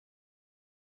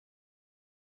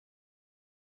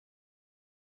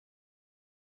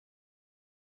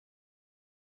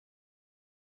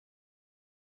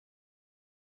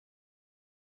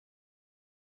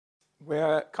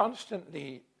we're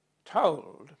constantly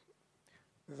told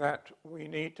that we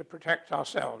need to protect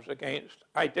ourselves against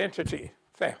identity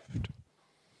theft,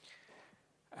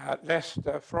 lest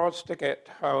a fraudster get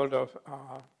hold of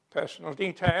our personal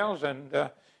details and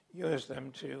use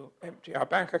them to empty our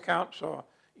bank accounts or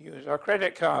use our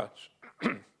credit cards.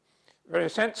 Very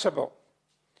sensible.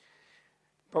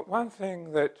 But one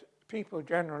thing that people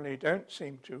generally don't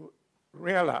seem to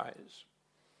realize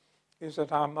is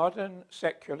that our modern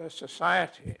secular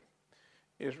society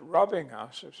is robbing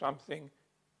us of something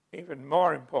even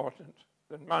more important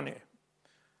than money.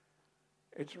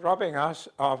 It's robbing us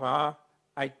of our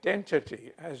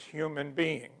identity as human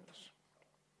beings.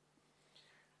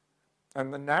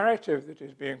 And the narrative that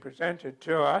is being presented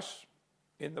to us,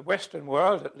 in the Western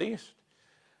world at least,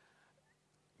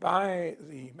 by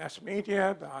the mass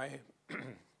media, by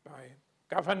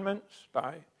governments,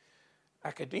 by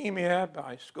academia,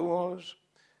 by schools,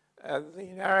 the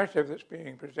narrative that's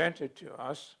being presented to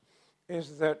us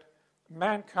is that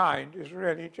mankind is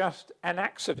really just an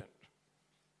accident.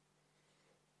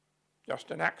 Just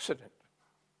an accident.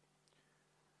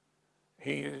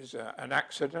 He is an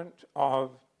accident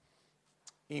of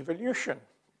evolution,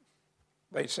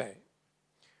 they say.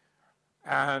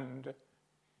 And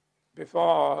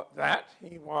before that,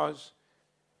 he was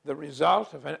the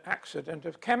result of an accident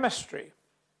of chemistry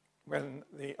when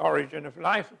the origin of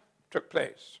life took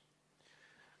place.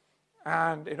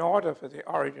 And in order for the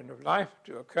origin of life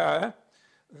to occur,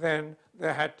 then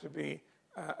there had to be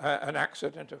an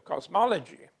accident of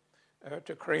cosmology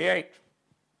to create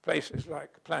places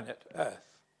like planet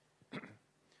Earth.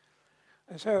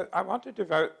 And so I want to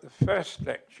devote the first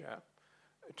lecture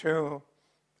to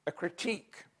a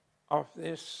critique of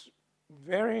this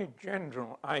very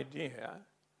general idea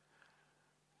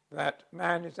that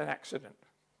man is an accident.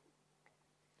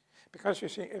 Because you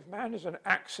see, if man is an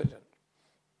accident,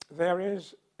 there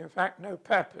is, in fact, no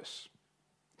purpose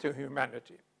to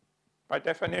humanity. By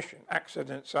definition,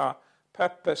 accidents are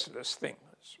purposeless things.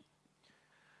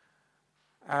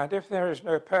 And if there is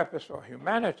no purpose for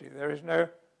humanity, there is no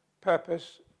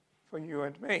purpose for you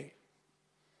and me.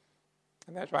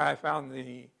 And that's why I found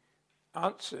the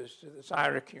answers to the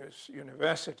Syracuse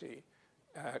University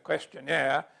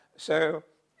questionnaire so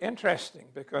interesting,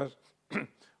 because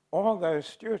all those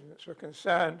students were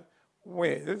concerned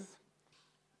with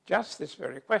just this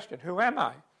very question: who am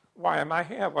I? Why am I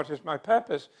here? What is my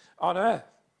purpose on earth?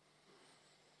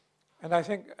 And I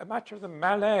think much of the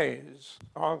malaise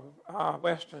of our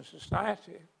Western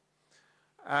society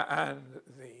and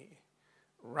the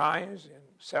rise in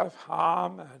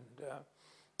self-harm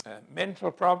and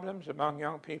mental problems among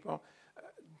young people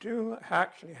do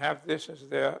actually have this as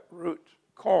their root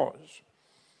cause,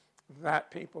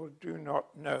 that people do not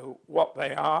know what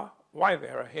they are, why they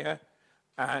are here,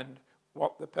 and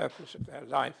what the purpose of their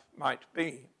life might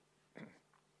be.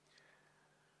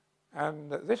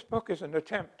 And this book is an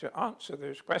attempt to answer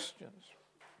those questions.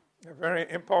 They're very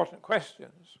important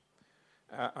questions.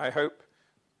 I hope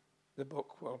the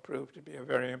book will prove to be a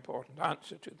very important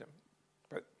answer to them,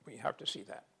 but we have to see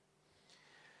that.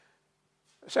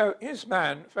 So is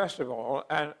man, first of all,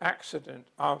 an accident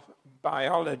of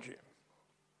biology?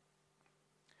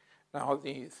 Now,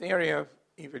 the theory of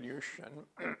evolution,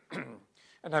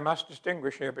 and I must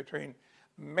distinguish here between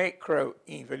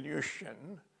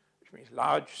macroevolution, which means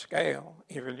large-scale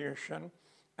evolution,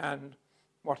 and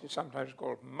what is sometimes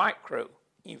called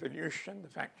microevolution, the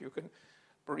fact you can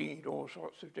breed all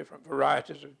sorts of different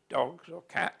varieties of dogs or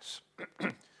cats.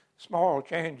 Small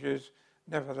changes,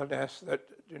 nevertheless, that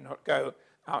do not go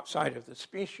outside of the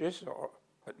species, or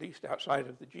at least outside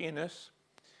of the genus.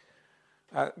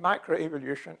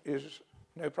 Microevolution is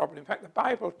no problem. In fact, the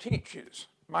Bible teaches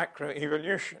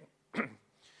microevolution.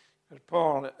 As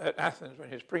Paul at Athens, when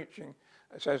he's preaching,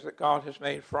 says that God has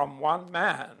made from one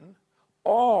man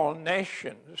all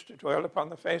nations to dwell upon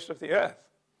the face of the earth.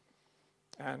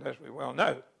 And as we well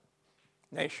know,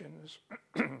 nations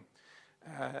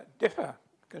differ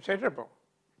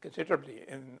considerably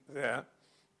in their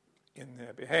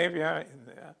behavior,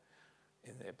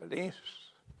 in their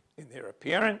beliefs, in their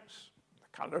appearance,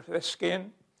 the color of their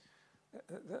skin.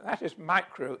 That is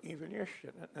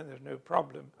microevolution, and there's no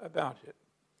problem about it.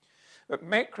 But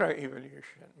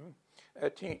macroevolution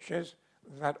teaches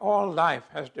that all life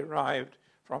has derived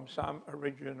from some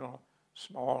original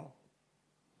small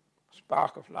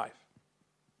spark of life,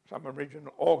 some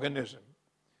original organism,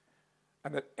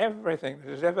 and that everything that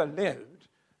has ever lived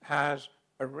has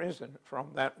arisen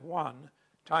from that one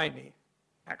tiny,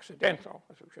 accidental,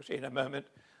 as we shall see in a moment,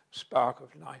 spark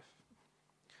of life.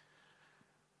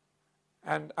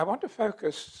 And I want to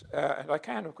focus, and I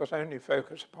can, of course, only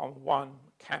focus upon one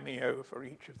cameo for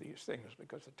each of these things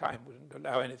because the time wouldn't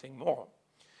allow anything more.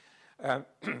 The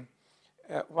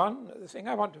thing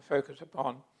I want to focus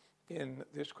upon in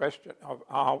this question of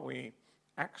are we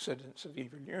accidents of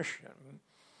evolution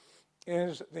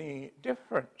is the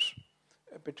difference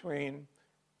between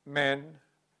men,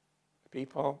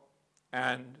 people,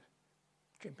 and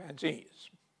chimpanzees.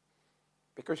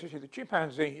 Because you see, the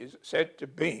chimpanzee is said to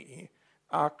be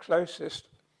our closest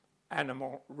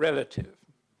animal relative.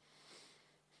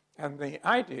 And the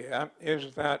idea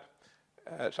is that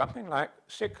something like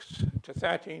 6 to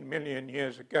 13 million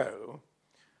years ago,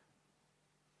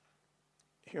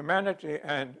 humanity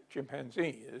and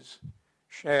chimpanzees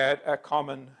shared a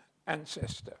common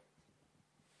ancestor.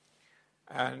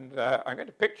 And I'm going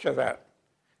to picture that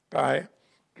by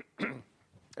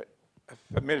a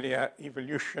familiar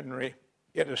evolutionary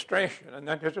illustration, and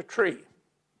that is a tree.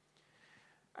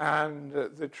 And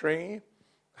the tree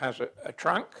has a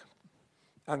trunk,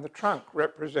 and the trunk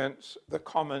represents the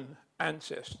common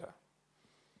ancestor.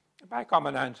 By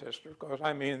common ancestor, of course,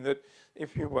 I mean that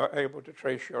if you were able to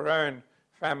trace your own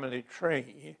family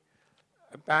tree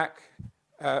back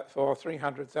for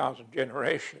 300,000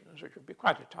 generations, which would be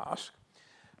quite a task,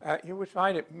 you would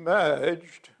find it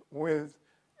merged with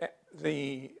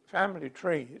the family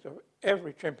trees of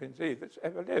every chimpanzee that's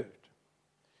ever lived.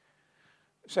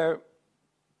 So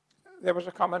there was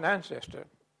a common ancestor.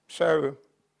 So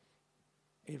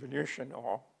evolution,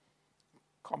 or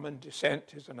common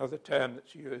descent is another term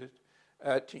that's used,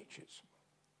 teaches.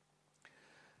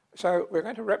 So we're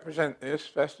going to represent this,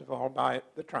 first of all, by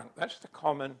the trunk. That's the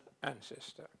common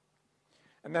ancestor.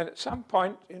 And then at some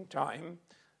point in time,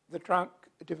 the trunk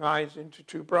divides into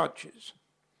two branches.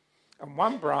 And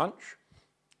one branch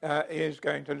is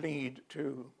going to lead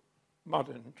to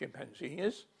modern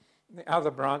chimpanzees, and the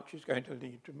other branch is going to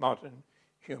lead to modern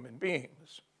human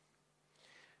beings.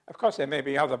 Of course, there may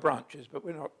be other branches, but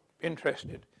we're not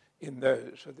interested in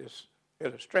those for this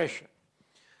illustration.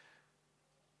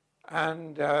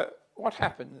 And what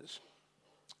happens?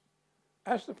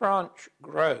 As the branch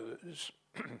grows,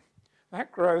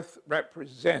 that growth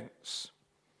represents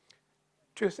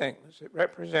two things. It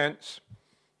represents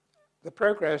the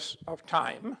progress of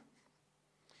time,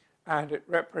 and it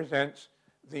represents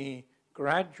the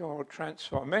gradual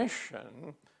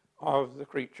transformation of the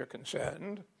creature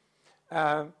concerned,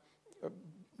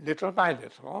 little by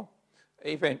little,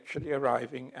 eventually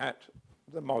arriving at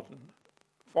the modern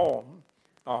form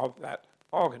of that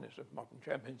organism, modern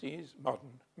chimpanzees,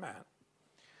 modern man.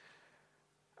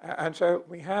 And so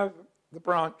we have the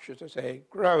branch, as I say,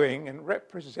 growing and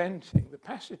representing the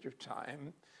passage of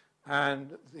time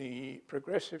and the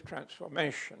progressive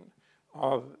transformation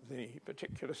of the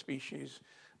particular species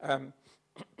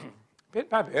bit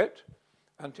by bit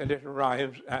until it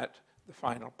arrives at the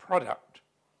final product.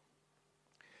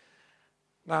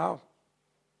 Now,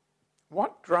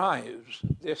 what drives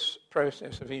this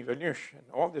process of evolution?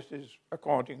 All this is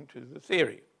according to the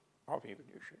theory of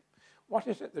evolution. What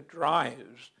is it that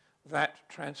drives that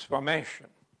transformation?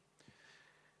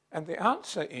 And the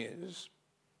answer is,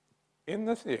 in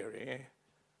the theory,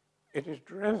 it is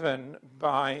driven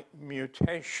by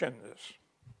mutations,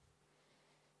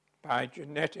 by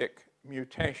genetic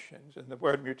mutations. And the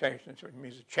word mutation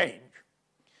means a change.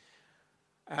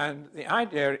 And the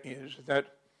idea is that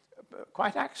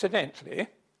quite accidentally,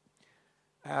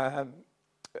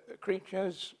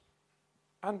 creatures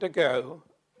undergo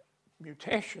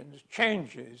mutations,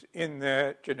 changes in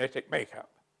their genetic makeup.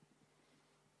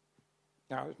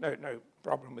 Now, there's no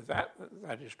problem with that.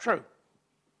 That is true.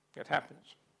 It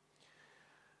happens.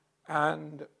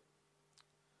 And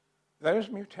those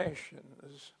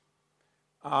mutations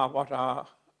are what are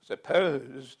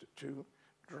supposed to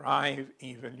drive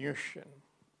evolution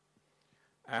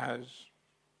as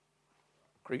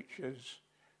creatures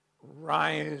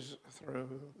rise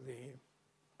through the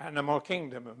animal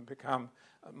kingdom and become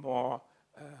more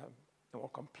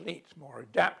complete, more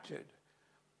adapted,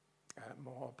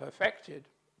 more perfected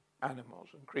animals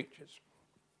and creatures.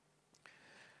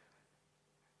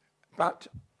 But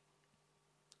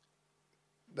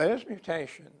those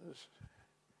mutations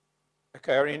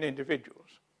occur in individuals.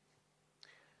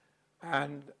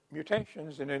 And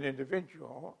mutations in an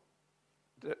individual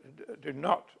do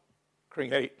not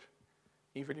create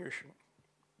evolution.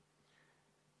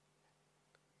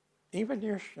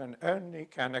 Evolution only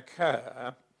can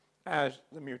occur as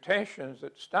the mutations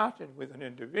that started with an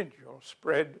individual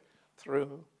spread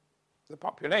through the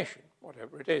population,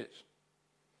 whatever it is.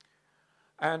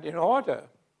 And in order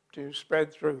to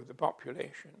spread through the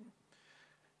population,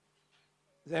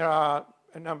 there are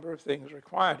a number of things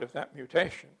required of that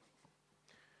mutation.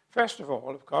 First of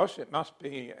all, of course, it must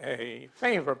be a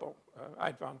favorable,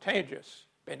 advantageous,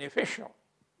 beneficial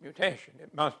mutation.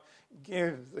 It must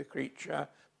give the creature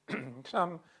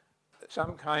some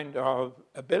kind of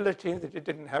ability that it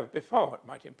didn't have before. It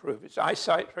might improve its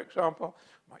eyesight, for example,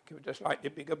 might give it a slightly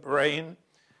bigger brain,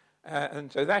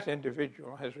 and so that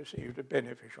individual has received a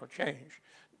beneficial change.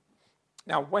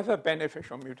 Now, whether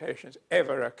beneficial mutations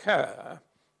ever occur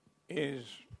is,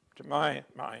 to my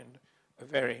mind, a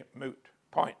very moot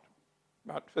point.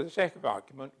 But for the sake of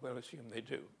argument, we'll assume they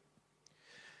do.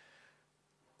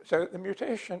 So the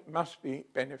mutation must be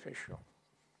beneficial.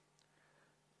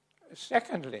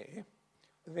 Secondly,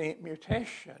 the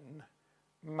mutation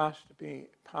must be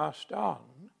passed on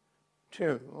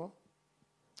to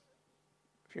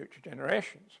future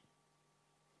generations.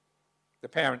 The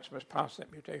parents must pass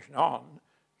that mutation on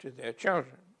to their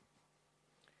children.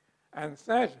 And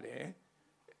thirdly,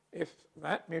 if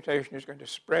that mutation is going to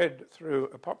spread through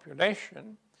a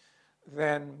population,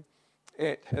 then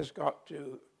it has got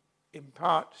to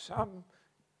impart some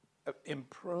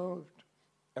improved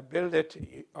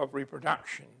ability of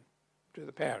reproduction to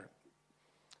the parent.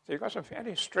 So you've got some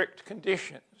fairly strict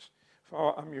conditions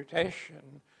for a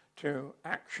mutation to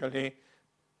actually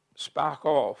spark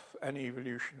off an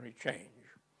evolutionary change.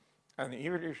 And the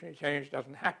evolutionary change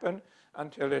doesn't happen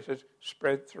until it has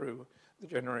spread through the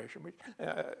generation.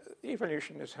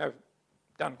 Evolutionists have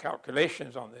done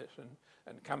calculations on this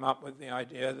and come up with the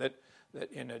idea that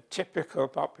in a typical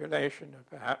population of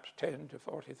perhaps 10 to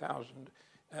 40,000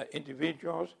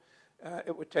 individuals,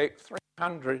 it would take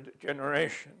 300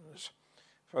 generations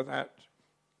for that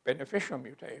beneficial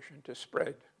mutation to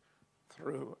spread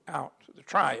throughout the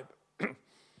tribe.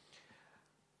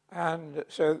 And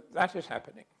so that is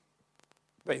happening,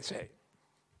 they say.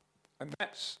 And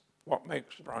that's what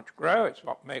makes the branch grow. It's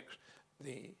what makes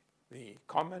the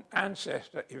common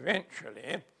ancestor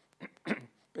eventually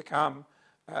become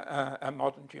a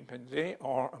modern chimpanzee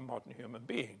or a modern human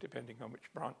being, depending on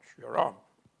which branch you're on.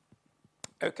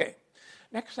 Okay,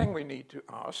 next thing we need to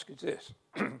ask is this.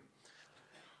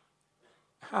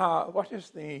 What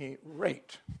is the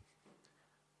rate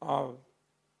of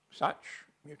such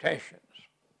mutations?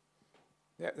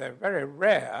 They're very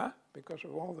rare because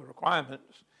of all the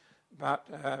requirements, but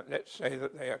let's say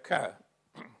that they occur.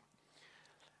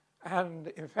 And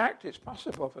in fact, it's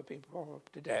possible for people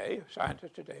today,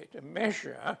 scientists today, to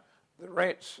measure the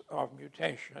rates of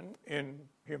mutation in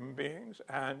human beings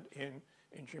and in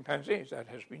chimpanzees. That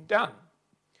has been done.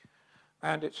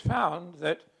 And it's found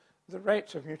that the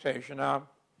rates of mutation are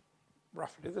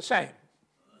roughly the same.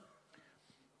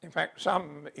 In fact,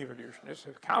 some evolutionists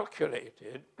have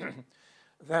calculated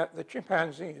that the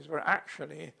chimpanzees were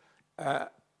actually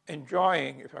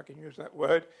enjoying, if I can use that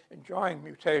word, enjoying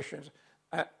mutations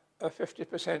at a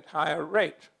 50% higher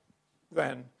rate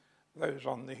than those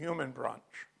on the human branch.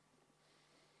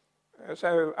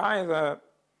 So either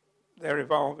they're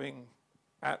evolving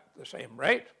at the same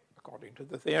rate, according to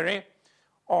the theory,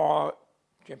 or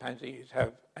chimpanzees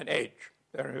have an edge.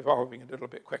 They're evolving a little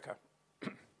bit quicker.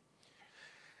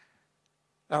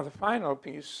 Now, the final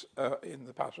piece in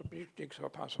the puzzle, jigsaw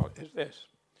puzzle, is this.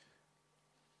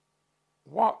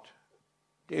 What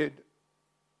did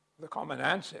the common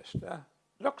ancestor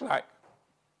look like?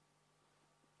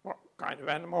 What kind of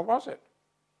animal was it?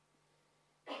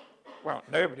 Well,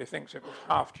 nobody thinks it was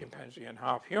half chimpanzee and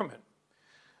half human.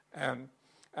 And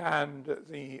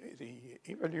the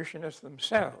evolutionists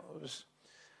themselves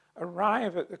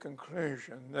arrive at the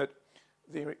conclusion that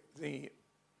the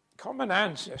common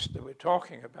ancestor we're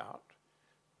talking about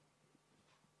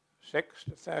 6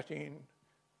 to 13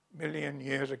 million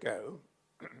years ago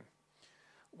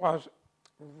was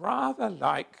rather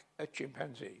like a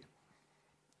chimpanzee.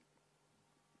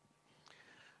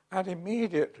 And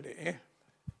immediately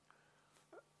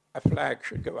a flag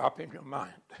should go up in your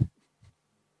mind,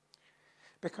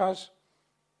 because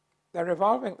they're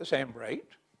evolving at the same rate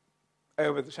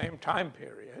over the same time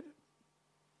period,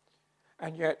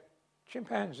 and yet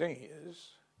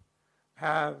chimpanzees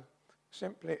have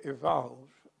simply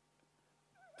evolved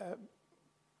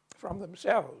from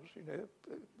themselves.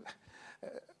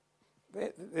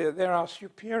 There are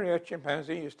superior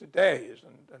chimpanzees today,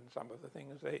 and some of the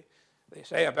things they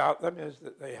say about them is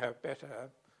that they have better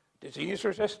disease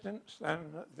resistance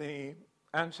than the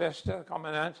ancestor,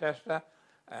 common ancestor,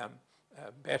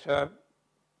 better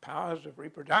powers of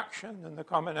reproduction than the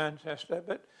common ancestor,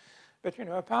 but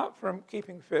apart from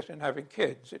keeping fit and having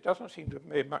kids, it doesn't seem to have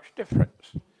made much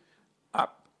difference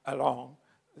up along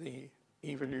the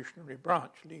evolutionary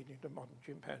branch leading to modern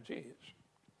chimpanzees.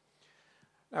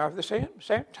 Now, of the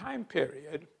same time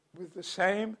period, with the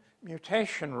same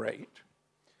mutation rate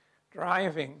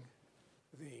driving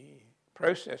the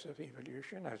process of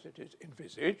evolution as it is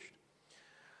envisaged,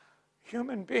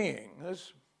 human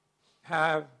beings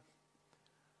have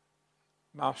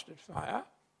mastered fire,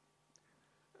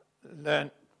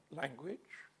 learnt language,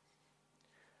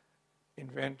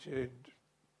 invented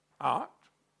art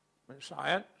and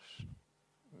science,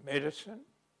 medicine.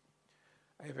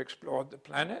 They've explored the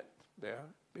planet. They're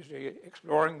busy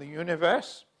exploring the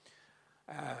universe.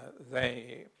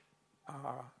 They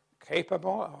are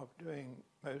capable of doing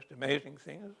most amazing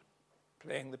things,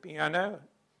 playing the piano,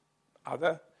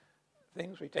 other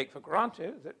things we take for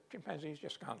granted that chimpanzees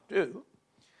just can't do.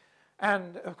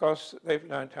 And, of course, they've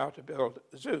learned how to build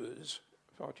zoos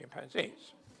for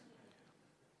chimpanzees.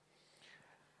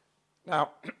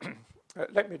 Now,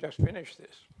 let me just finish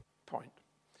this point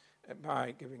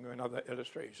by giving you another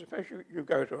illustration. Suppose you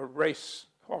go to a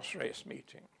horse race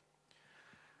meeting,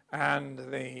 and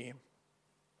the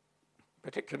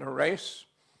particular race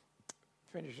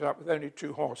finishes up with only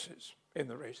 2 horses in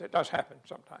the race. It does happen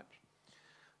sometimes.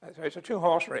 So it's a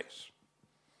 2-horse race.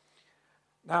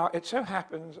 Now, it so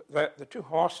happens that the 2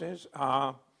 horses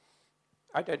are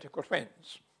identical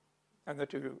twins, and the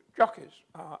 2 jockeys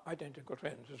are identical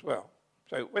twins as well.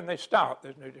 So when they start,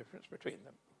 there's no difference between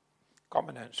them.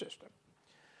 Common ancestor.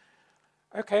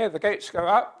 Okay, the gates go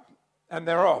up, and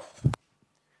they're off.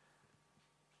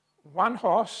 One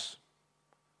horse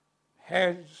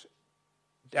heads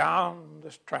down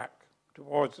this track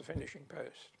towards the finishing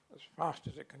post as fast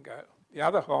as it can go. The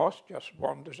other horse just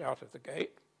wanders out of the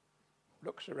gate,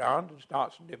 looks around, and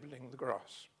starts nibbling the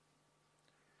grass.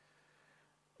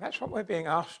 That's what we're being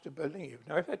asked to believe.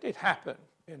 Now, if it did happen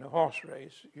in a horse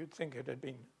race, you'd think it had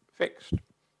been fixed.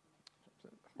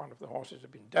 One of the horses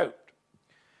had been doped.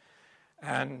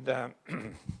 And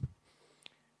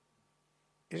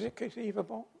is it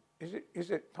conceivable? Is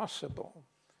it possible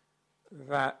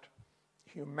that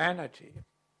humanity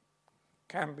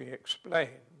can be explained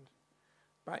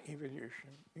by evolution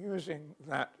using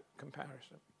that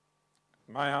comparison?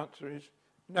 My answer is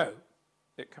no,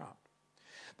 it can't.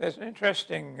 There's an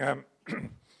interesting,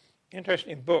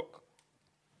 interesting book,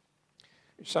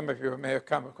 which some of you may have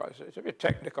come across. It's a bit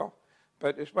technical,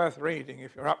 but it's worth reading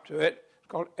if you're up to it. It's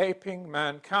called Aping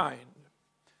Mankind.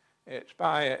 It's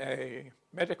by a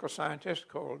medical scientist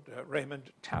called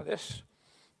Raymond Tallis.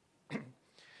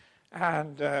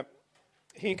 And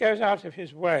he goes out of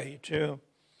his way to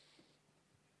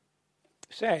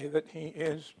say that he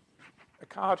is a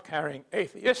card-carrying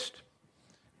atheist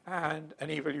and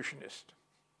an evolutionist.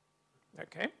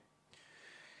 Okay?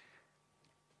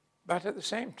 But at the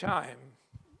same time,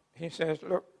 he says,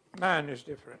 look, man is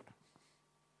different.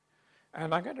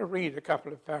 And I'm going to read a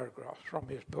couple of paragraphs from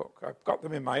his book. I've got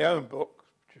them in my own book,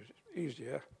 which is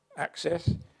easier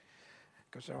access,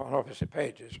 because they're on opposite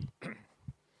pages.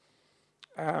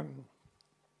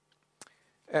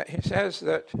 He says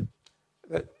that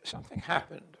something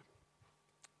happened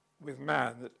with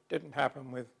man that didn't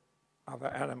happen with other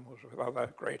animals, with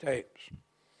other great apes.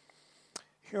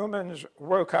 Humans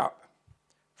woke up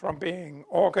from being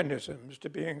organisms to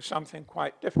being something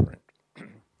quite different.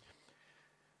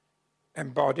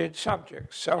 Embodied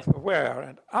subjects, self-aware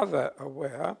and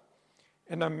other-aware,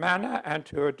 in a manner and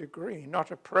to a degree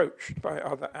not approached by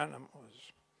other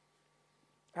animals.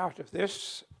 Out of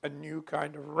this, a new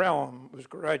kind of realm was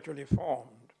gradually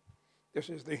formed. This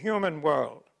is the human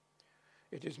world.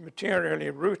 It is materially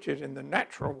rooted in the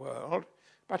natural world,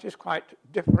 but is quite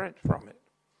different from it.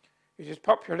 It is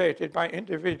populated by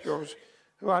individuals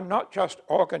who are not just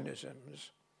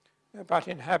organisms, but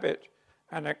inhabit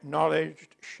an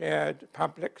acknowledged, shared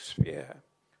public sphere,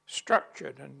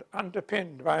 structured and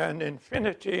underpinned by an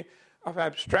infinity of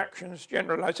abstractions,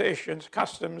 generalizations,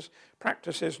 customs,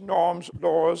 practices, norms,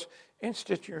 laws,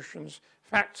 institutions,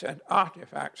 facts and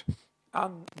artifacts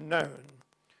unknown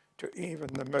to even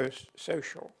the most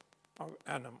social of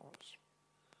animals.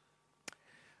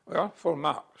 Well, full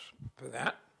marks for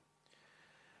that.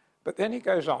 But then he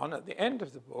goes on, at the end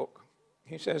of the book,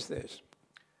 he says this,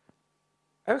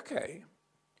 okay,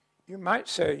 you might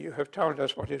say you have told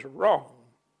us what is wrong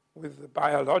with the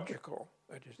biological,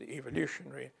 that is the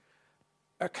evolutionary,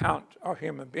 account of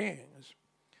human beings.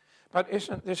 But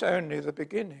isn't this only the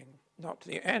beginning, not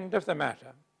the end of the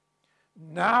matter?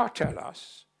 Now tell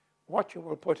us what you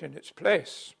will put in its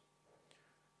place.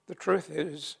 The truth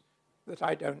is that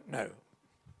I don't know,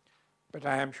 but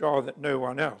I am sure that no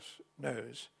one else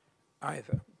knows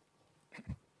either.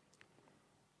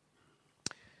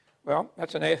 Well,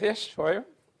 that's an atheist for you,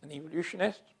 an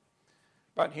evolutionist,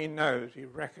 but he knows, he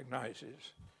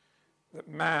recognizes that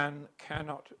man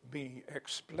cannot be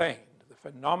explained, the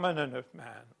phenomenon of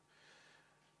man,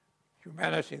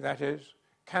 humanity that is,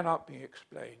 cannot be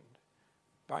explained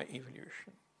by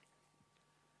evolution.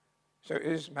 So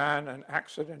is man an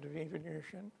accident of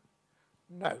evolution?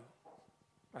 No.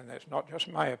 And that's not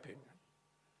just my opinion.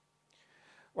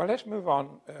 Well, let's move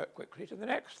on quickly to the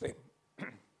next thing.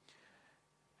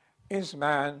 Is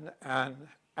man an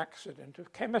accident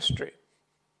of chemistry?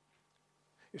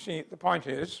 You see, the point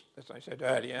is, as I said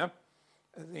earlier,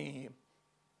 the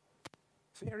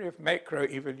theory of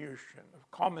macroevolution, of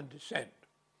common descent,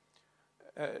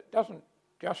 doesn't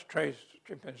just trace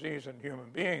chimpanzees and human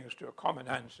beings to a common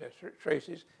ancestor. It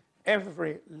traces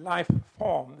every life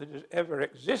form that has ever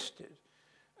existed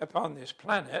upon this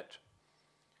planet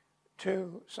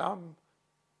to some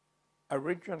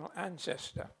original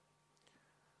ancestor,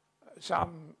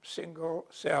 some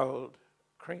single-celled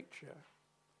creature,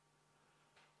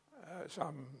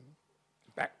 some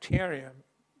bacterium,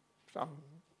 something.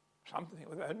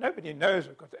 Nobody knows,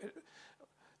 of course.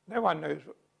 No one knows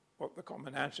what the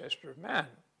common ancestor of man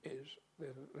is.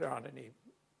 There aren't any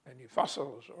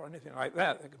fossils or anything like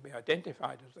that that can be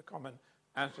identified as the common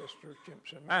ancestor of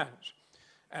chimps and mans.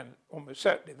 And almost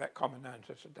certainly that common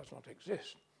ancestor does not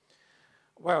exist.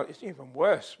 Well, it's even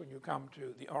worse when you come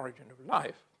to the origin of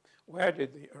life. Where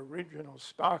did the original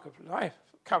spark of life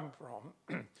come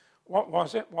from? What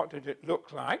was it? What did it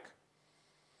look like?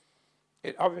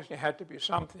 It obviously had to be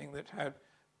something that had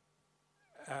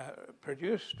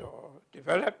produced or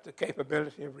developed the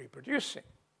capability of reproducing,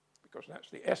 because that's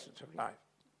the essence of life.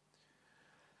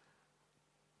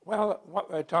 Well,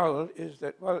 what we're told is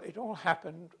that, well, it all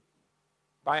happened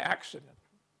by accident.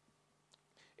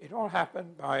 It all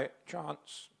happened by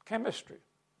chance chemistry.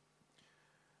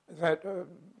 That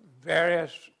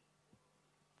various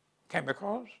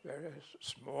chemicals, various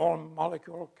small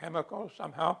molecule chemicals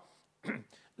somehow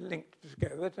linked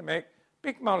together to make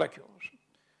big molecules.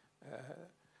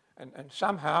 And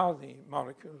somehow the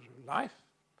molecules of life,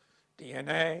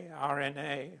 DNA,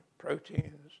 RNA,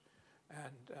 proteins,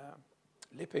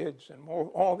 and lipids, and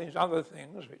all these other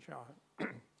things which are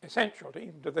essential to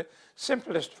even to the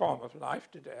simplest form of life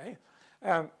today,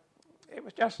 it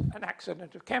was just an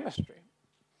accident of chemistry.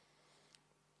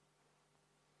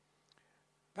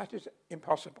 That is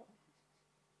impossible.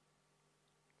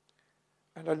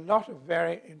 And a lot of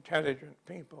very intelligent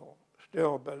people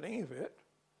still believe it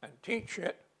and teach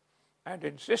it and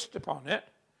insist upon it,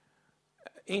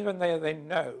 even though they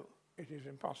know it is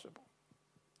impossible.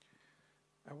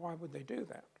 And why would they do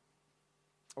that?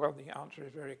 Well, the answer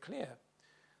is very clear,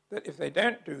 that if they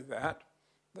don't do that,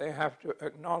 they have to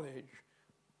acknowledge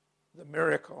the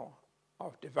miracle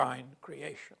of divine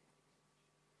creation.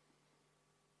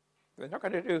 They're not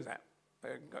going to do that.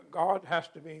 God has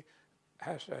to be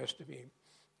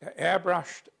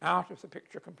airbrushed out of the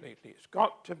picture completely. It's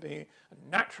got to be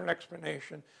a natural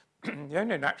explanation. The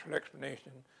only natural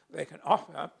explanation they can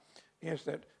offer is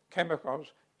that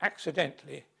chemicals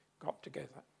accidentally got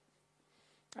together.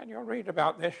 And you'll read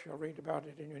about this, you'll read about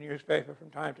it in your newspaper from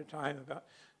time to time about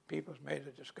people's made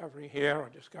a discovery here or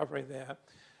discovery there,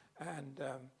 and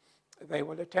they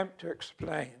will attempt to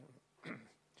explain.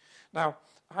 Now,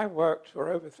 I worked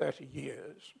for over 30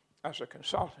 years as a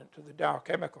consultant to the Dow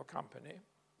Chemical Company.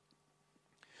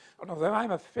 And although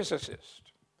I'm a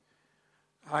physicist,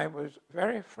 I was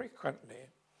very frequently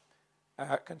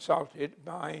consulted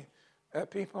by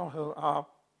people who are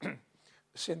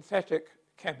synthetic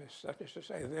chemists. That is to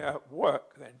say, their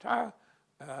work, their entire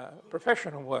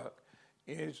professional work,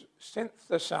 is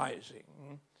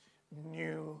synthesizing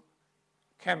new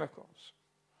chemicals.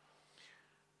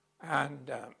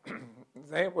 And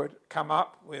they would come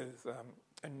up with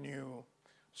a new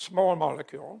small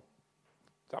molecule,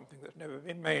 something that's never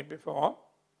been made before,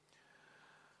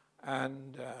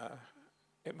 and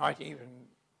it might even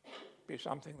be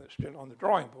something that's still on the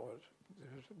drawing board.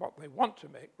 This is what they want to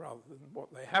make rather than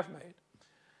what they have made.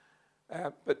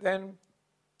 But then,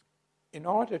 in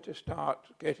order to start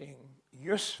getting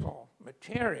useful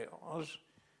materials,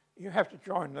 you have to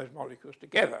join those molecules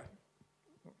together,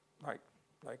 like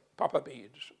popper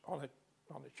beads on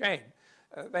a chain.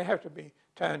 They have to be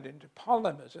turned into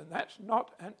polymers, and that's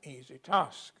not an easy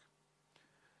task.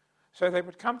 So they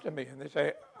would come to me and they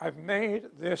say, I've made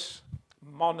this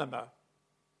monomer,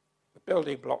 the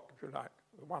building block, if you like,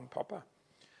 one popper,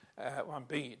 one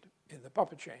bead in the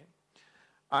popper chain.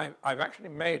 I've actually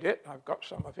made it, I've got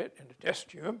some of it in a test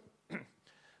tube,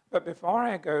 but before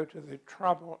I go to the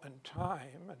trouble and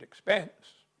time and expense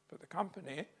for the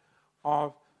company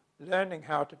of learning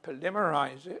how to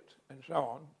polymerize it and so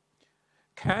on,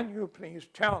 can you please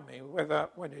tell me whether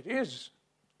when it is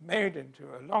made into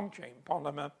a long chain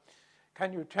polymer,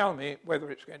 can you tell me whether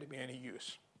it's going to be any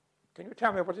use? Can you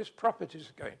tell me what its properties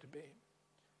are going to be?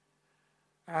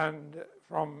 And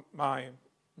from my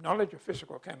knowledge of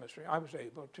physical chemistry, I was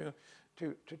able to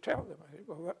tell them, I said,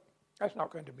 well, that's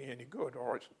not going to be any good,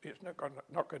 or it's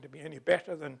not going to be any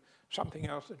better than something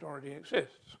else that already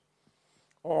exists.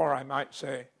 Or I might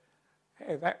say,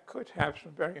 hey, that could have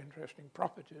some very interesting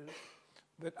properties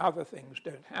that other things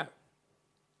don't have.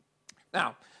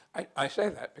 Now, I say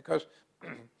that because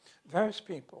those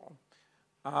people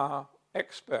are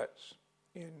experts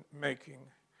in making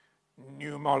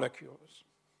new molecules.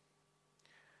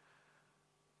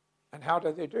 And how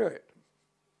do they do it?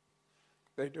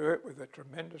 They do it with a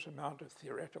tremendous amount of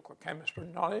theoretical chemistry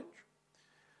knowledge.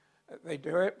 They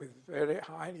do it with very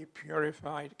highly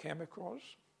purified chemicals.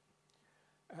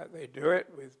 They do it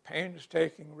with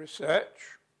painstaking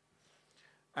research.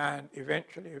 And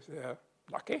eventually, if they're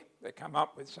lucky, they come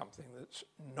up with something that's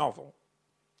novel.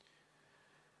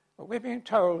 But we're being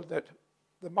told that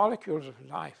the molecules of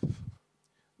life,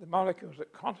 the molecules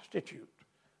that constitute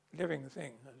living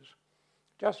things,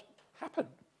 just happen.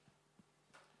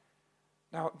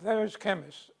 Now, those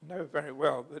chemists know very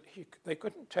well that they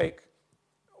couldn't take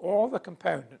all the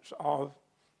components of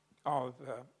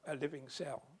a living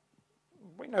cell.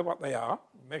 We know what they are,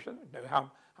 measure them, know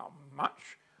how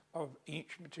much of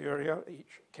each material,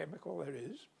 each chemical there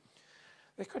is.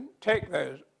 They couldn't take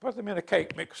those, put them in a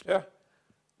cake mixer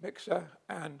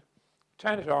and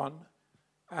turn it on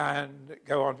and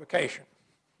go on vacation.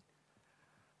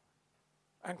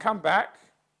 And come back,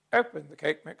 open the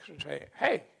cake mixer and say,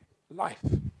 hey, life.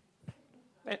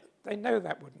 They know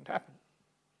that wouldn't happen.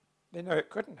 They know it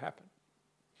couldn't happen.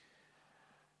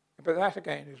 But that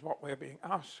again is what we're being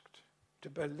asked to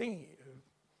believe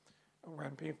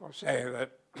when people say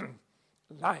that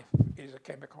life is a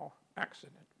chemical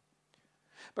accident.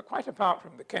 But quite apart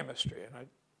from the chemistry, and I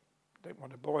don't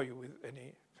want to bore you with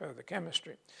any further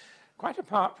chemistry, quite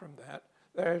apart from that,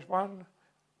 there is one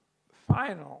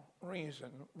final reason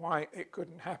why it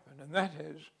couldn't happen, and that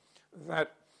is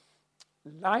that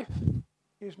life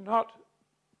is not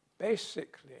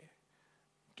basically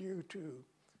due to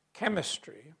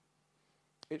chemistry,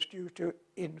 it's due to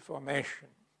information.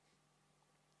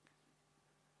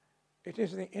 It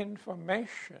is the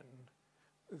information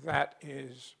that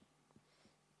is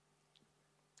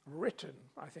written,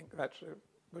 I think that's a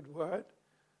good word.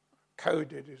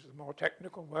 Coded is the more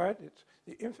technical word. It's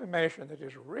the information that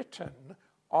is written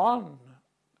on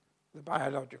the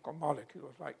biological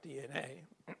molecules like DNA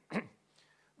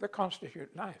that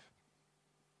constitute life.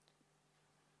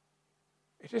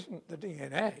 It isn't the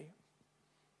DNA,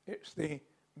 it's the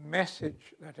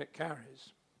message that it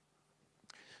carries.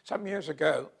 Some years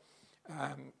ago,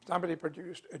 somebody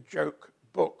produced a joke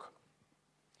book.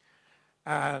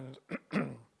 And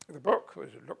the book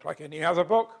looked like any other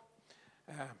book,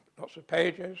 lots of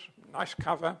pages, nice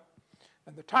cover.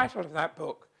 And the title of that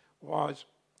book was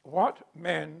What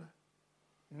Men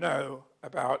Know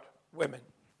About Women.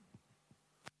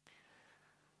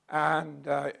 And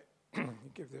you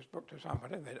give this book to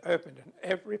somebody, and they'd open it, and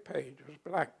every page was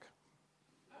blank.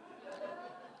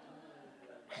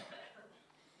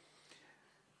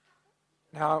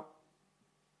 Now,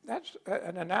 that's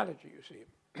an analogy, you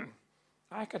see.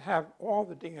 I could have all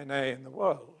the DNA in the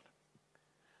world,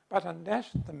 but unless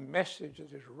the message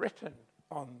that is written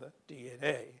on the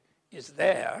DNA is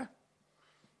there,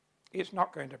 it's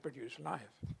not going to produce life.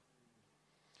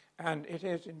 And it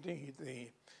is indeed the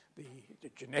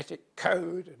genetic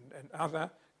code and other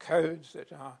codes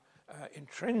that are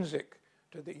intrinsic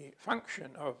to the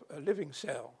function of a living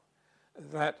cell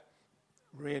that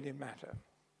really matter.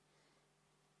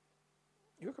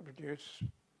 You can produce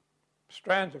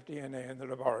strands of DNA in the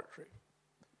laboratory,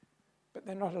 but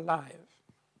they're not alive.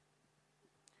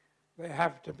 They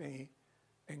have to be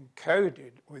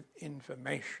encoded with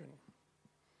information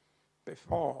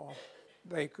before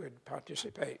they could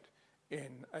participate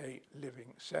in a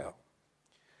living cell.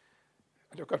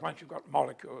 And of course, once you've got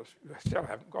molecules, you still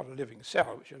haven't got a living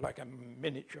cell, which is like a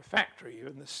miniature factory.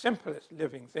 Even the simplest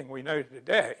living thing we know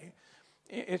today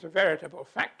is a veritable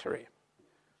factory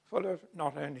full of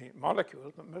not only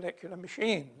molecules, but molecular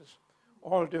machines,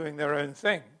 all doing their own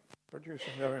thing,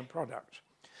 producing their own products.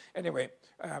 Anyway,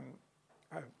 I've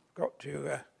got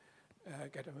to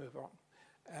get a move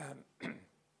on.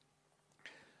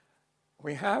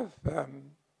 We have,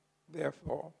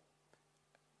 therefore,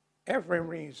 every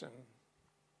reason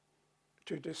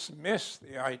to dismiss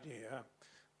the idea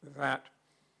that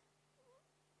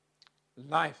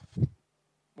life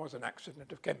was an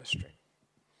accident of chemistry.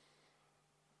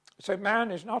 So man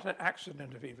is not an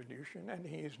accident of evolution, and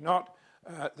he is not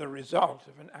the result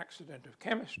of an accident of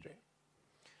chemistry.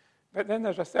 But then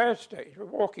there's a third stage. We're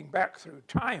walking back through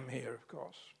time here, of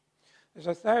course. There's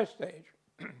a third stage.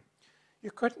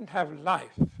 You couldn't have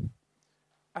life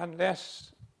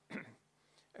unless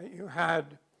you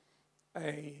had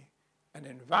an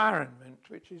environment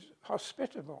which is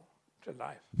hospitable to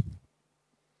life.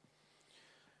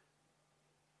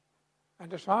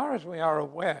 And as far as we are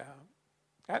aware,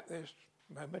 at this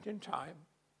moment in time,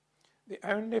 the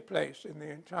only place in the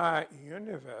entire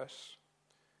universe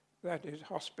that is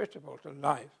hospitable to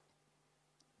life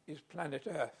is planet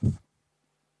Earth.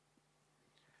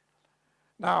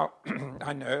 Now,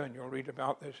 I know, and you'll read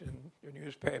about this in your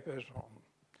newspapers, on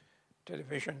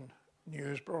television,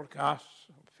 news broadcasts,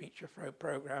 feature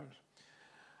programs.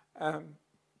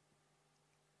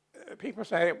 People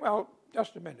say, well,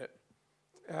 just a minute.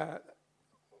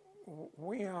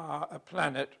 We are a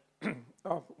planet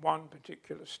of one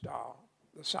particular star,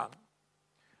 the sun.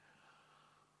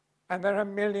 And there are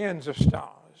millions of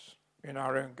stars in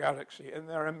our own galaxy, and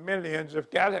there are millions of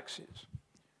galaxies.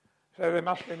 So there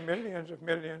must be millions of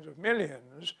millions of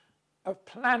millions of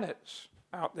planets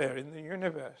out there in the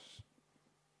universe.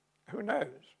 Who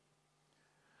knows?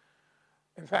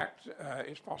 In fact,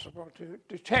 it's possible to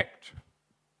detect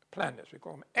planets. We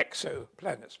call them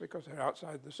exoplanets because they're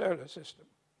outside the solar system.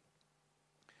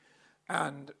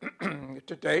 And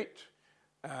to date,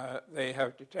 they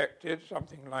have detected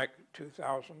something like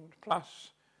 2,000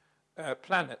 plus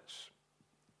planets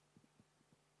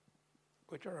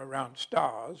which are around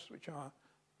stars, which are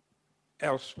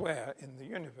elsewhere in the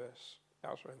universe,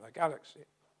 elsewhere in the galaxy.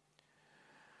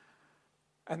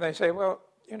 And they say, well,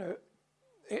 you know,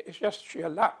 it's just sheer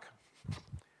luck.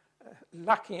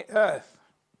 Lucky Earth,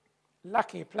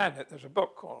 lucky planet. There's a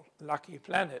book called Lucky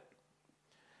Planet.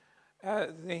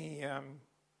 The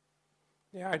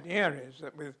idea is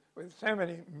that with so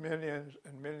many millions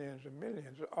and millions and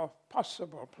millions of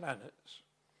possible planets,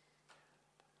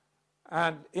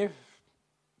 and if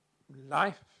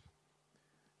life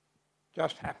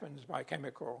just happens by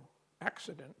chemical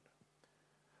accident,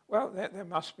 well, there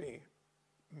must be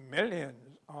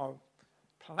millions of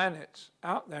planets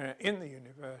out there in the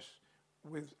universe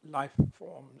with life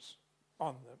forms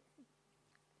on them.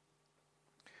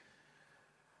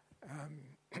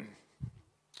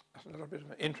 That's a little bit of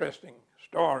an interesting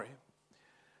story.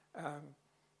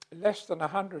 Less than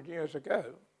 100 years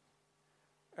ago,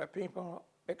 people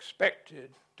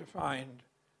expected to find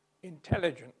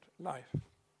intelligent life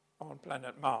on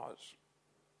planet Mars.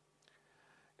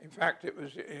 In fact, it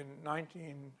was in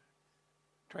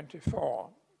 1924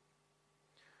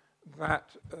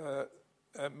 that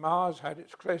Mars had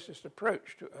its closest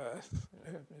approach to Earth.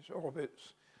 Its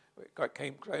orbits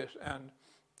came close, and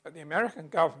the American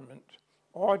government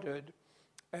ordered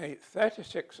a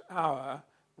 36-hour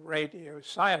radio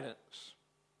silence,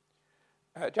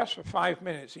 just for 5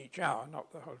 minutes each hour,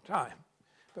 not the whole time,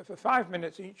 but for 5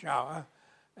 minutes each hour,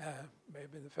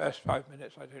 maybe the first 5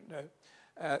 minutes, I don't know,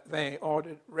 they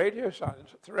ordered radio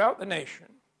silence throughout the nation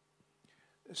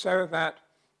so that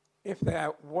if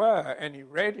there were any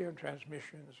radio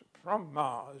transmissions from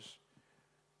Mars,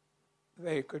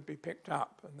 they could be picked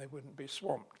up and they wouldn't be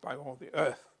swamped by all the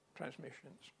Earth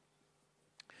transmissions.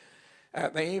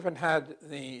 They even had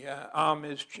the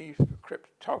Army's chief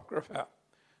cryptographer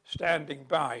standing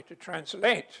by to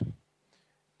translate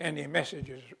any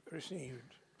messages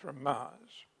received from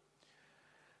Mars.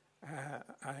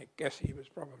 I guess he was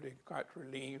probably quite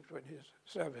relieved when his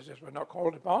services were not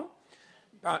called upon.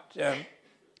 But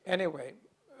anyway,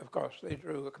 of course, they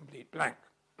drew a complete blank.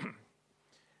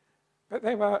 But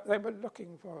they were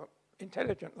looking for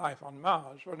intelligent life on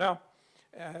Mars. Well, now,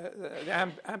 the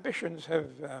ambitions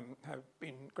have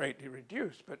been greatly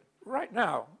reduced, but right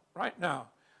now,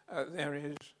 there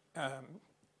is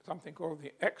something called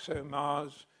the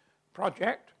ExoMars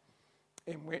project,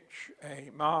 in which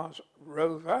a Mars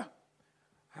rover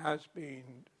has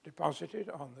been deposited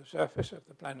on the surface of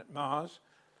the planet Mars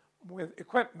with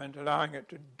equipment allowing it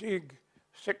to dig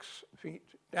 6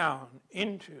 feet down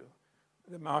into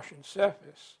the Martian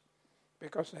surface,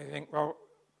 because they think, well,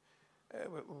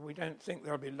 we don't think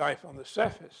there'll be life on the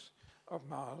surface of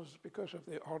Mars because of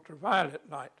the ultraviolet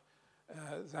light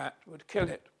that would kill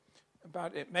it.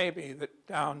 But it may be that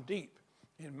down deep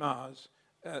in Mars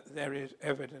there is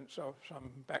evidence of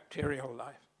some bacterial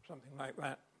life, something like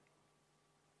that.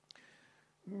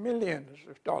 Millions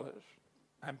of dollars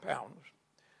and pounds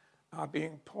are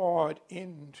being poured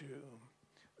into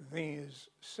these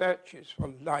searches for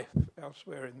life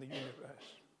elsewhere in the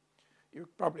universe.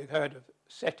 You've probably heard of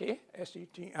SETI,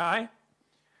 S-E-T-I,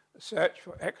 the search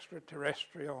for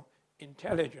extraterrestrial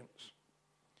intelligence.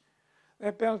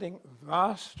 They're building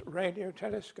vast radio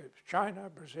telescopes. China,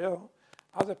 Brazil,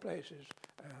 other places.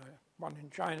 One in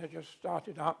China just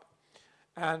started up.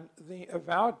 And the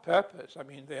avowed purpose, I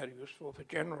mean, they're useful for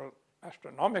general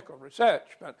astronomical research,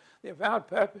 but the avowed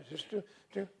purpose is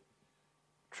to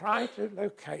try to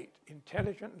locate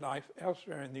intelligent life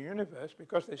elsewhere in the universe,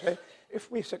 because they say if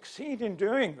we succeed in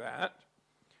doing that,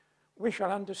 we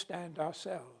shall understand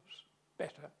ourselves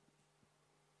better.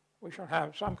 We shall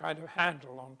have some kind of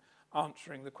handle on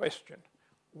answering the question,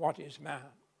 what is man?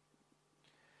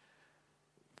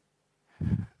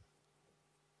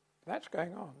 That's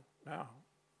going on now.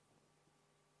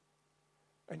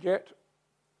 And yet,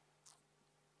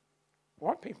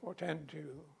 what people tend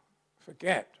to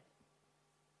forget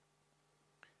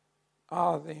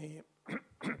are the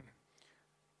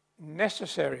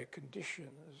necessary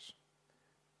conditions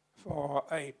for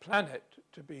a planet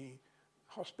to be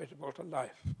hospitable to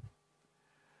life.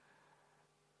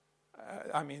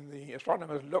 I mean, the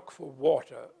astronomers look for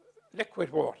water,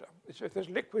 liquid water. If there's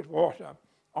liquid water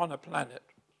on a planet,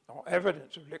 or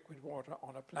evidence of liquid water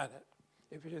on a planet,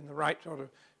 if it's in the right sort of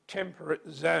temperate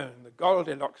zone, the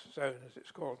Goldilocks zone, as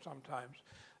it's called sometimes,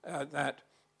 that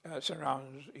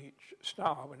surrounds each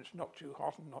star when it's not too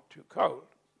hot and not too cold.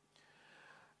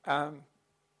 And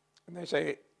they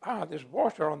say, there's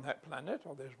water on that planet,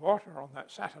 or there's water on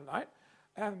that satellite,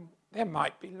 there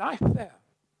might be life there.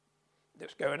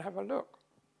 Let's go and have a look.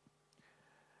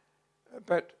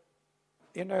 But,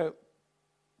 you know,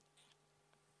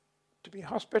 to be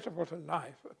hospitable to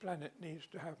life, a planet needs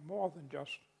to have more than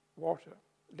just water,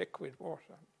 liquid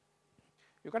water.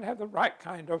 You've got to have the right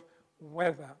kind of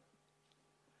weather,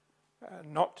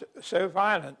 not so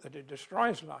violent that it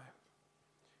destroys life.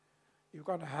 You've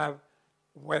got to have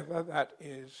weather that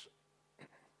is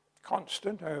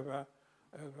constant over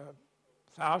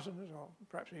thousands or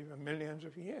perhaps even millions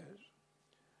of years.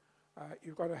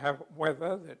 You've got to have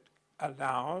weather that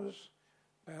allows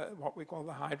what we call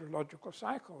the hydrological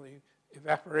cycle, the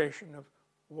evaporation of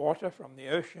water from the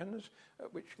oceans,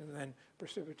 which can then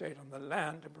precipitate on the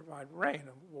land to provide rain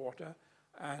and water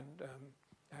and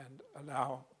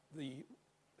allow the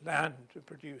land to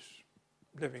produce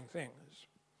living things.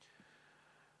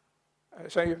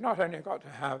 So you've not only got to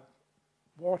have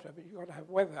water, but you've got to have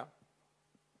weather.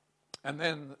 And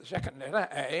then the second letter,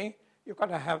 A, you've got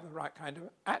to have the right kind of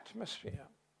atmosphere.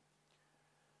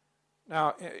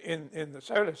 Now, in the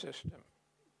solar system,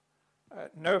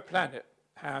 no planet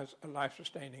has a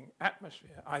life-sustaining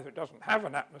atmosphere. Either it doesn't have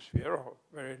an atmosphere or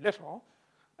very little,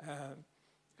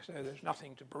 so there's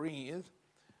nothing to breathe,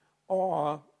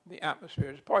 or the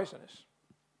atmosphere is poisonous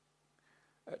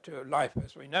to life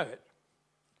as we know it.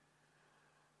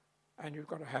 And you've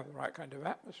got to have the right kind of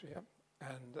atmosphere,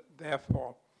 and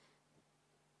therefore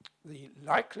the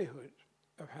likelihood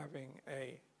of having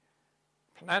a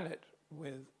planet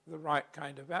with the right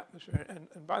kind of atmosphere,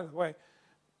 and by the way,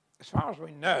 as far as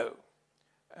we know,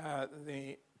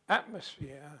 the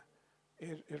atmosphere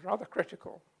is rather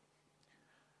critical.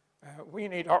 We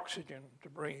need oxygen to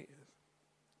breathe,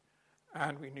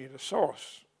 and we need a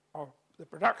source of the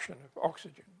production of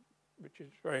oxygen, which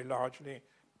is very largely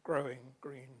growing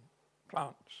green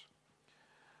plants.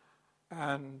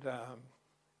 And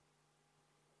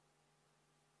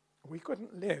we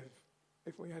couldn't live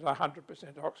if we had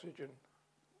 100% oxygen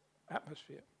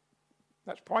atmosphere.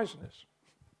 That's poisonous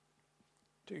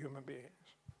to human beings.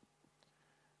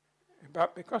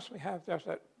 But because we have just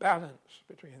that balance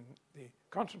between the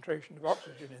concentration of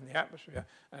oxygen in the atmosphere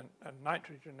and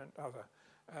nitrogen and other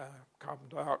carbon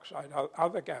dioxide,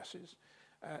 other gases,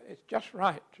 it's just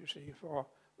right, you see, for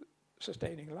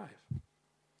sustaining life.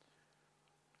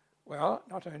 Well,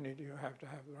 not only do you have to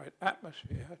have the right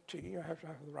atmosphere, T, you have to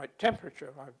have the right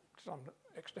temperature. I've to some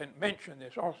extent mentioned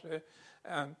this also.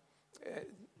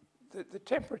 The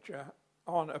temperature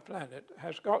on a planet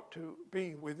has got to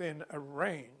be within a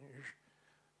range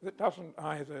that doesn't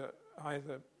either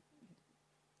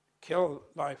kill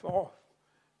life off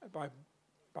by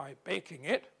baking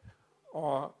it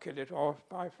or kill it off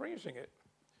by freezing it.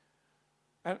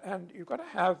 And you've got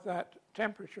to have that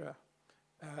temperature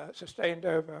sustained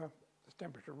over, the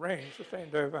temperature range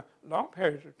sustained over long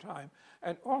periods of time,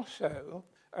 and also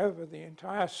over the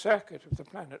entire circuit of the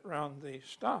planet around the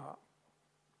star.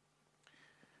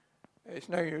 It's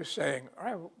no use saying,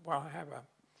 well, I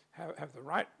have the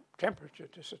right temperature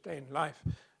to sustain life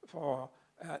for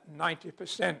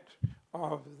 90%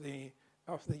 of the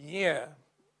year,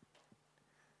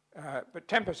 but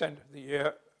 10% of the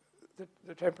year,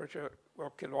 the temperature will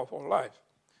kill off all life.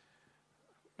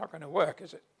 Not going to work,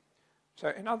 is it? So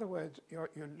in other words, you're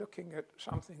looking at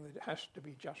something that has to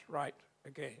be just right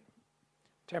again,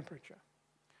 temperature.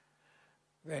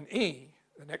 Then E,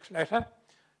 the next letter,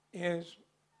 is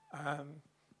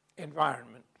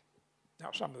environment.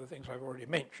 Now, some of the things I've already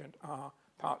mentioned are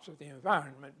parts of the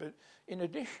environment, but in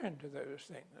addition to those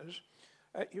things,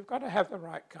 you've got to have the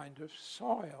right kind of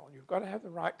soil. You've got to have the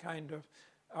right kind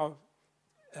of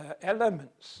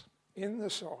elements in the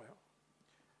soil.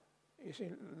 You see,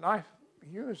 life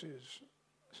uses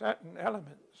certain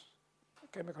elements,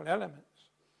 chemical elements,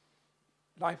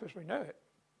 life as we know it.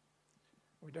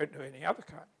 We don't know any other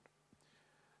kind.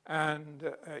 And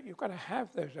you've got to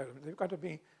have those elements.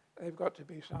 They've got to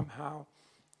be somehow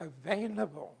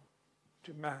available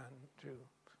to man to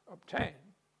obtain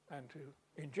and to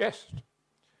ingest.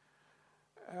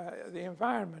 The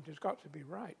environment has got to be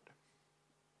right.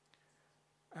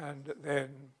 And then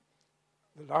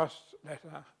the last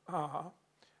letter, R,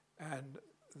 and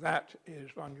that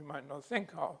is one you might not think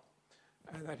of,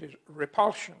 and that is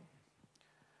repulsion.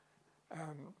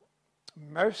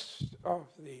 Most of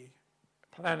the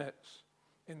planets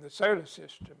in the solar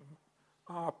system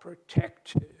are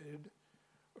protected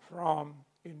from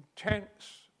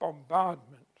intense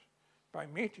bombardment by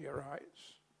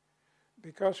meteorites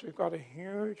because we've got a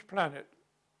huge planet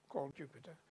called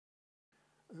Jupiter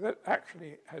that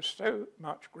actually has so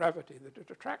much gravity that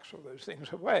it attracts all those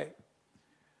things away.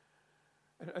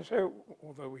 And so,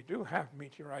 although we do have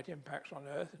meteorite impacts on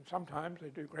Earth, and sometimes they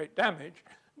do great damage,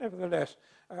 nevertheless,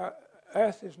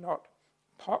 Earth is not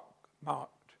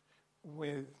pockmarked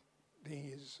with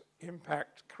these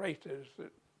impact craters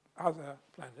that other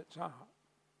planets are.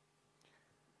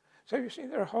 So you see,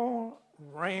 there are a whole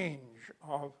range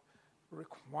of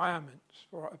requirements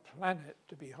for a planet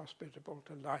to be hospitable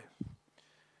to life.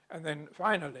 And then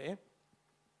finally,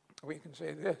 we can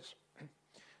say this.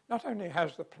 Not only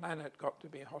has the planet got to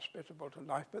be hospitable to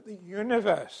life, but the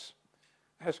universe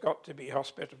has got to be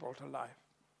hospitable to life.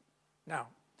 Now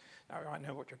I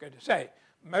know what you're going to say.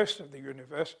 Most of the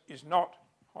universe is not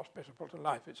hospitable to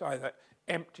life. It's either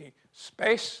empty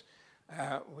space,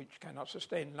 which cannot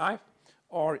sustain life,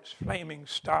 or it's flaming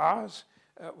stars,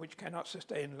 which cannot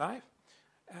sustain life.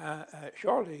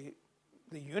 Surely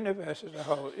the universe as a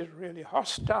whole is really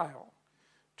hostile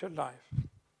to life.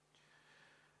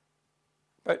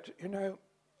 But, you know,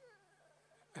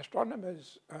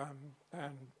 astronomers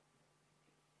and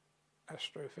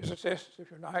astrophysicists, if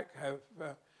you like, have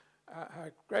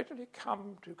gradually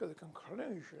come to the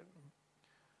conclusion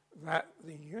that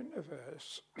the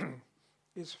universe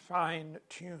is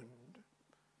fine-tuned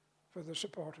for the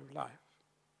support of life.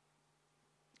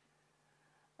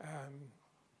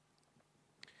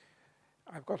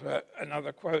 I've got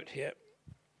another quote here,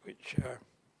 which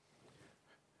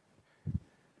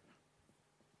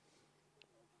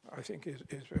I think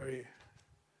is very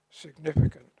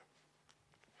significant.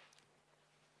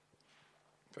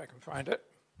 If I can find it.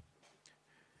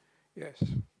 Yes.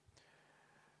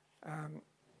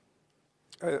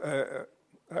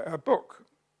 A book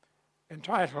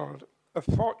entitled A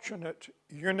Fortunate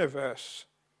Universe,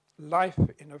 Life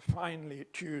in a Finely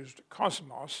Tuned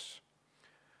Cosmos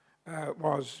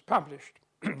was published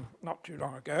not too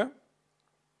long ago.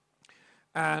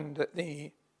 And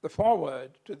the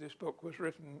foreword to this book was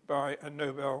written by a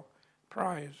Nobel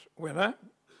Prize winner,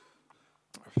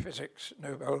 a physics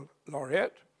Nobel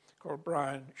laureate called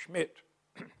Brian Schmidt.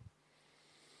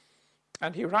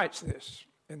 And he writes this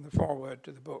in the foreword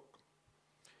to the book.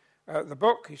 The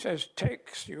book, he says,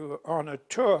 takes you on a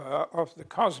tour of the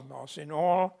cosmos in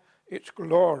all its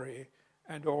glory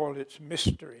and all its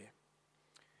mystery.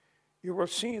 You will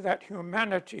see that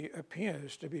humanity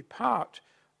appears to be part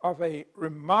of a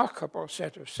remarkable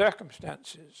set of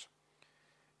circumstances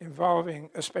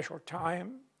involving a special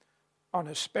time on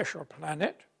a special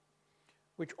planet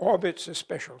which orbits a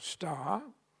special star,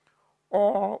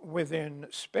 all within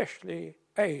a specially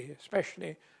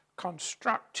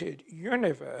constructed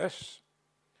universe.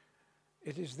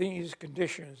 It is these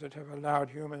conditions that have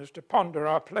allowed humans to ponder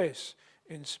our place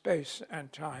in space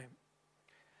and time.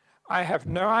 I have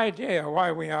no idea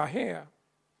why we are here,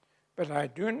 but I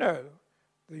do know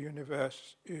the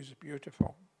universe is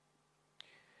beautiful.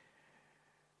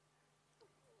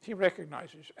 He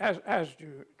recognizes, as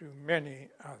do many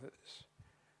others,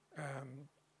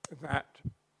 that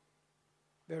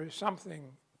there is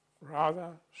something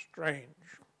rather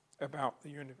strange about the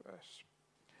universe.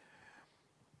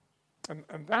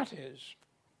 And that is,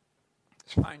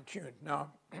 it's fine-tuned.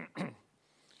 Now,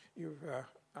 you've,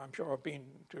 I'm sure, been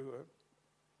to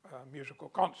a musical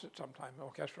concert sometime, an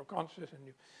orchestral concert, and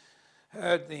you've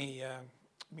heard the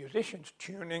musicians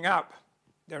tuning up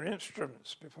their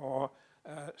instruments before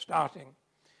starting.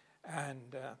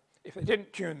 And if they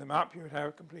didn't tune them up, you would have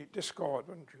a complete discord,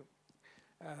 wouldn't you?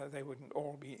 They wouldn't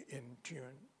all be in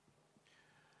tune.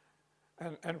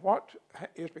 And what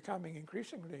is becoming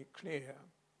increasingly clear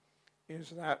is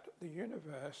that the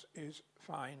universe is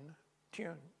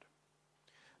fine-tuned.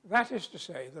 That is to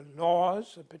say, the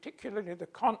laws, and particularly the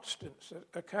constants that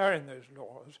occur in those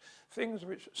laws, things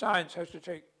which science has to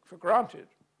take for granted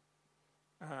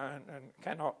and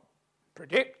cannot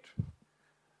predict,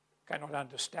 cannot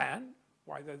understand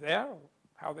why they're there or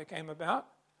how they came about,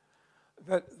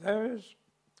 that those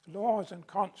laws and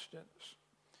constants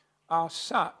are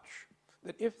such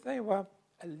that if they were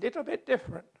a little bit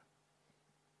different,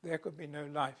 there could be no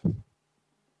life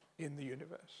in the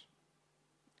universe.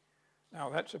 Now,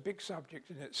 that's a big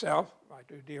subject in itself. I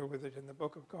do deal with it in the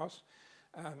book, of course,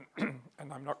 and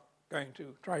I'm not going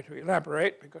to try to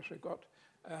elaborate because we've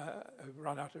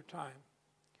run out of time.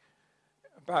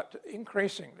 But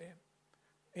increasingly,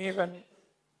 even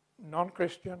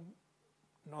non-Christian,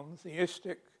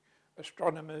 non-theistic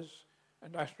astronomers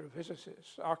and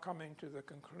astrophysicists are coming to the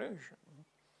conclusion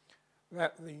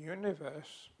that the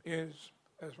universe is,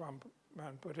 as one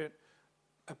man put it,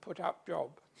 a put-up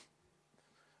job.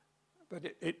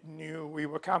 That it knew we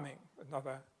were coming,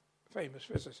 another famous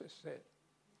physicist said.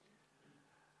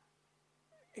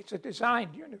 It's a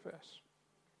designed universe.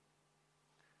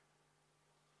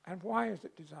 And why is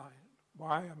it designed?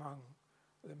 Why, among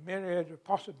the myriad of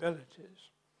possibilities,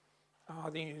 are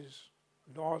these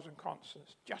laws and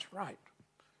constants just right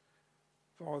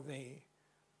for the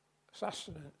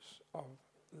sustenance of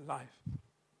life?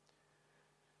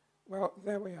 Well,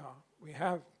 there we are. We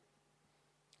have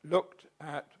looked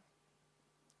at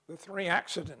the three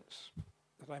accidents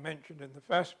that I mentioned in the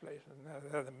first place,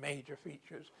 and they're the major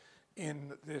features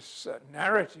in this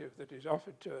narrative that is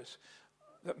offered to us,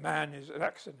 that man is an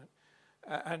accident.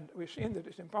 And we've seen that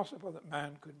it's impossible that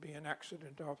man could be an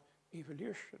accident of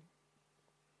evolution.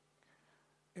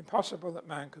 Impossible that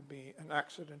man could be an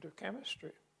accident of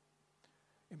chemistry.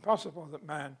 Impossible that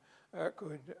man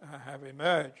could have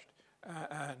emerged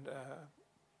and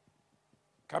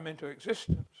come into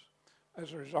existence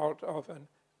as a result of an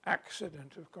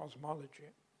accident of cosmology.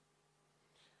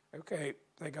 Okay,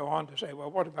 they go on to say,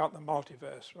 well, what about the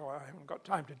multiverse? Well, I haven't got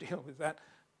time to deal with that.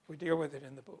 We deal with it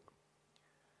in the book.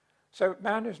 So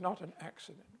man is not an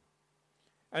accident.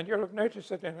 And you'll have noticed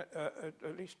that in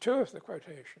at least two of the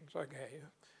quotations I gave,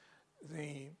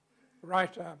 the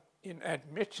writer, in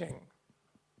admitting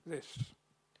this,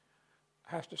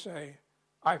 has to say,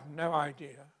 I've no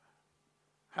idea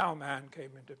how man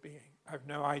came into being. I've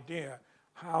no idea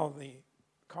how the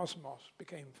cosmos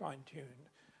became fine-tuned.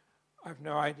 I've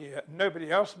no idea.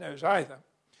 Nobody else knows either.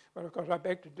 But of course, I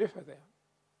beg to differ there.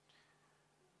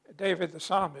 David the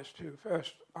psalmist, who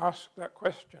first asked that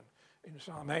question in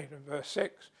Psalm 8 and verse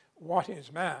 6, what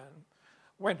is man,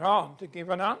 went on to give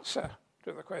an answer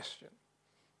to the question.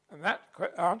 And that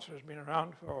answer has been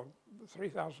around for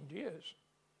 3,000 years.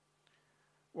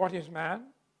 What is man?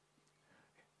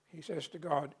 He says to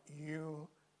God, you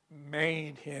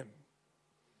made him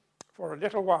for a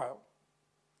little while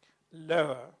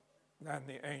lower than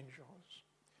the angels.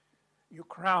 You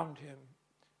crowned him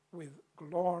with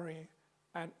glory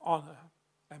and honor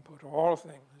and put all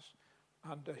things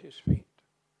under his feet.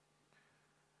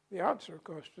 The answer, of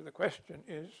course, to the question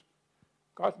is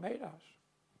God made us.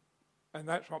 And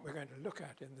that's what we're going to look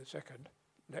at in the second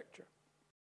lecture.